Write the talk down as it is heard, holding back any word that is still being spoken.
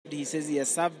he says he has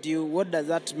served you. What does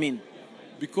that mean?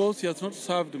 Because he has not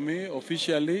served me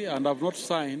officially and I've not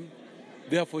signed,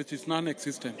 therefore it is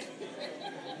non-existent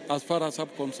as far as I'm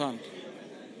concerned.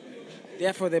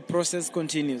 Therefore, the process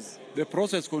continues. The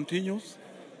process continues,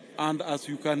 and as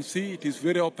you can see, it is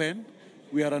very open.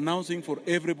 We are announcing for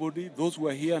everybody, those who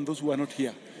are here and those who are not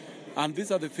here. And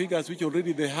these are the figures which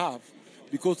already they have,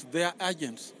 because their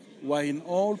agents were in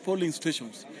all polling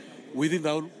stations within the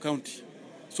whole county.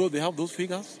 So they have those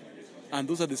figures, and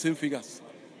those are the same figures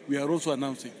we are also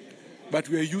announcing. But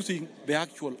we are using the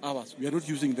actual hours. We are not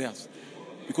using theirs.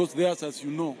 Because theirs, as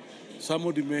you know,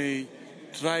 somebody may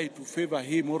try to favor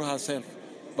him or herself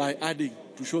by adding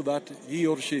to show that he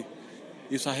or she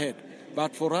is ahead.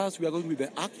 But for us, we are going with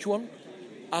the actual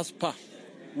as per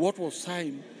what was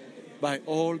signed by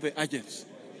all the agents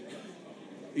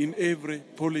in every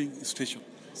polling station.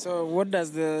 So what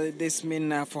does this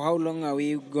mean? For how long are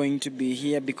we going to be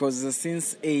here? Because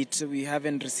since 8, we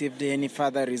haven't received any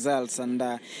further results, and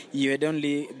you had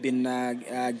only been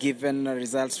given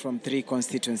results from 3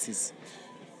 constituencies.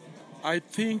 I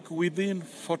think within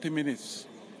 40 minutes,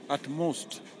 at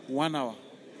most 1 hour,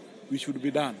 we should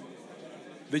be done.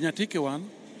 The Nyatike one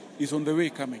is on the way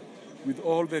coming with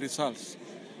all the results,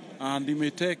 and it may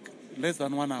take less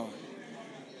than 1 hour.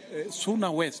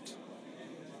 Suna West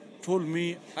told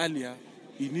me earlier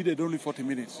he needed only 40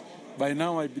 minutes. By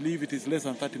now, I believe it is less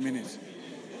than 30 minutes.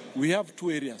 We have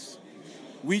 2 areas,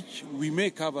 which we may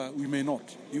cover, we may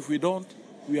not. If we don't,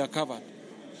 we are covered,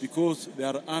 because they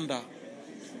are under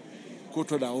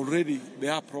court order. Already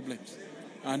there are problems.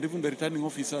 And even the returning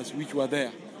officers which were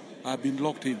there have been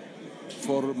locked in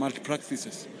for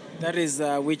malpractices. That is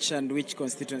which and which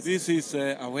constituency? This is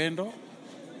Awendo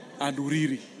and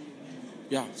Uriri.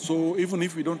 Yeah, so even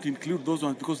if we don't include those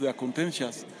ones because they are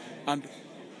contentious and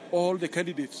all the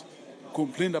candidates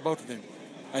complained about them,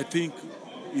 I think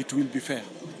it will be fair.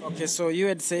 Okay, so you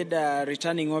had said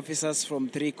returning officers from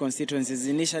 3 constituencies.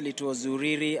 Initially it was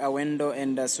Uriri, Awendo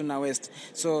and Suna West.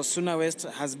 So Suna West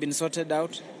has been sorted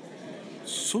out?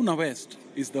 Suna West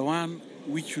is the one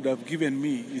which should have given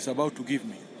me, is about to give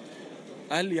me.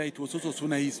 Earlier it was also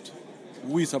Suna East,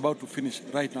 who is about to finish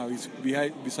right now, is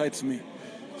besides me.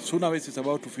 Suna West is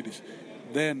about to finish.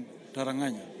 Then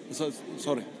Taranganya,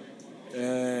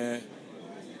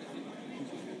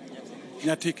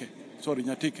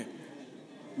 Nyatike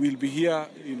will be here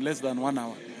in less than 1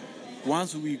 hour.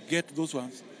 Once we get those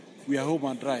ones, we are home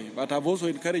and dry. But I've also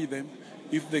encouraged them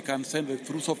if they can send it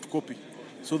through soft copy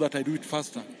so that I do it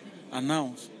faster,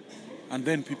 announce, and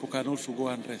then people can also go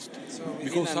and rest. So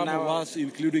because some of us,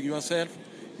 including yourself,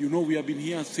 you know we have been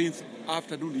here since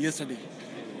afternoon yesterday,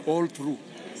 all through.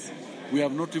 We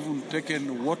have not even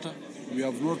taken water, we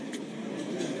have not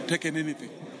taken anything,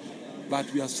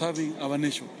 but we are serving our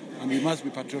nation and we must be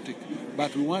patriotic.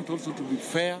 But we want also to be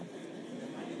fair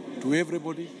to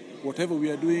everybody. Whatever we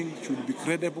are doing should be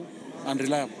credible and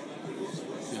reliable.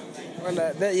 Yeah.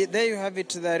 Well, there you have it,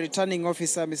 the returning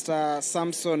officer, Mr.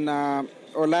 Samson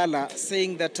Olala,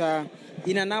 saying that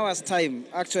in an hour's time,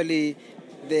 actually,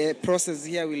 the process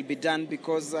here will be done,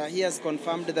 because he has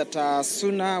confirmed that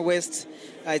Suna West,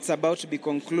 it's about to be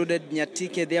concluded.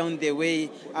 Nyatike, they're on their way.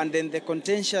 And then the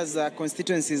contentious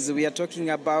constituencies, we are talking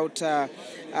about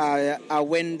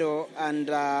Awendo and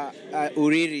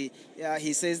Uriri.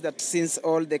 He says that since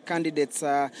all the candidates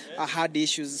had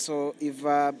issues, so if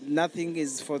nothing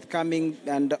is forthcoming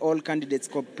and all candidates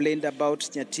complained about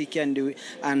Nyatike and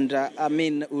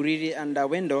Uriri and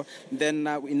Awendo, then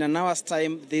in an hour's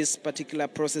time, this particular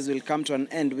process will come to an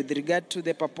end. With regard to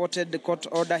the purported court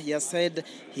order, he has said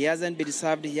he hasn't been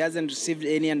served, he hasn't received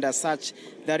any, and as such,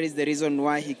 that is the reason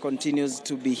why he continues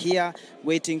to be here,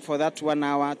 waiting for that 1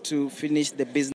 hour to finish the business.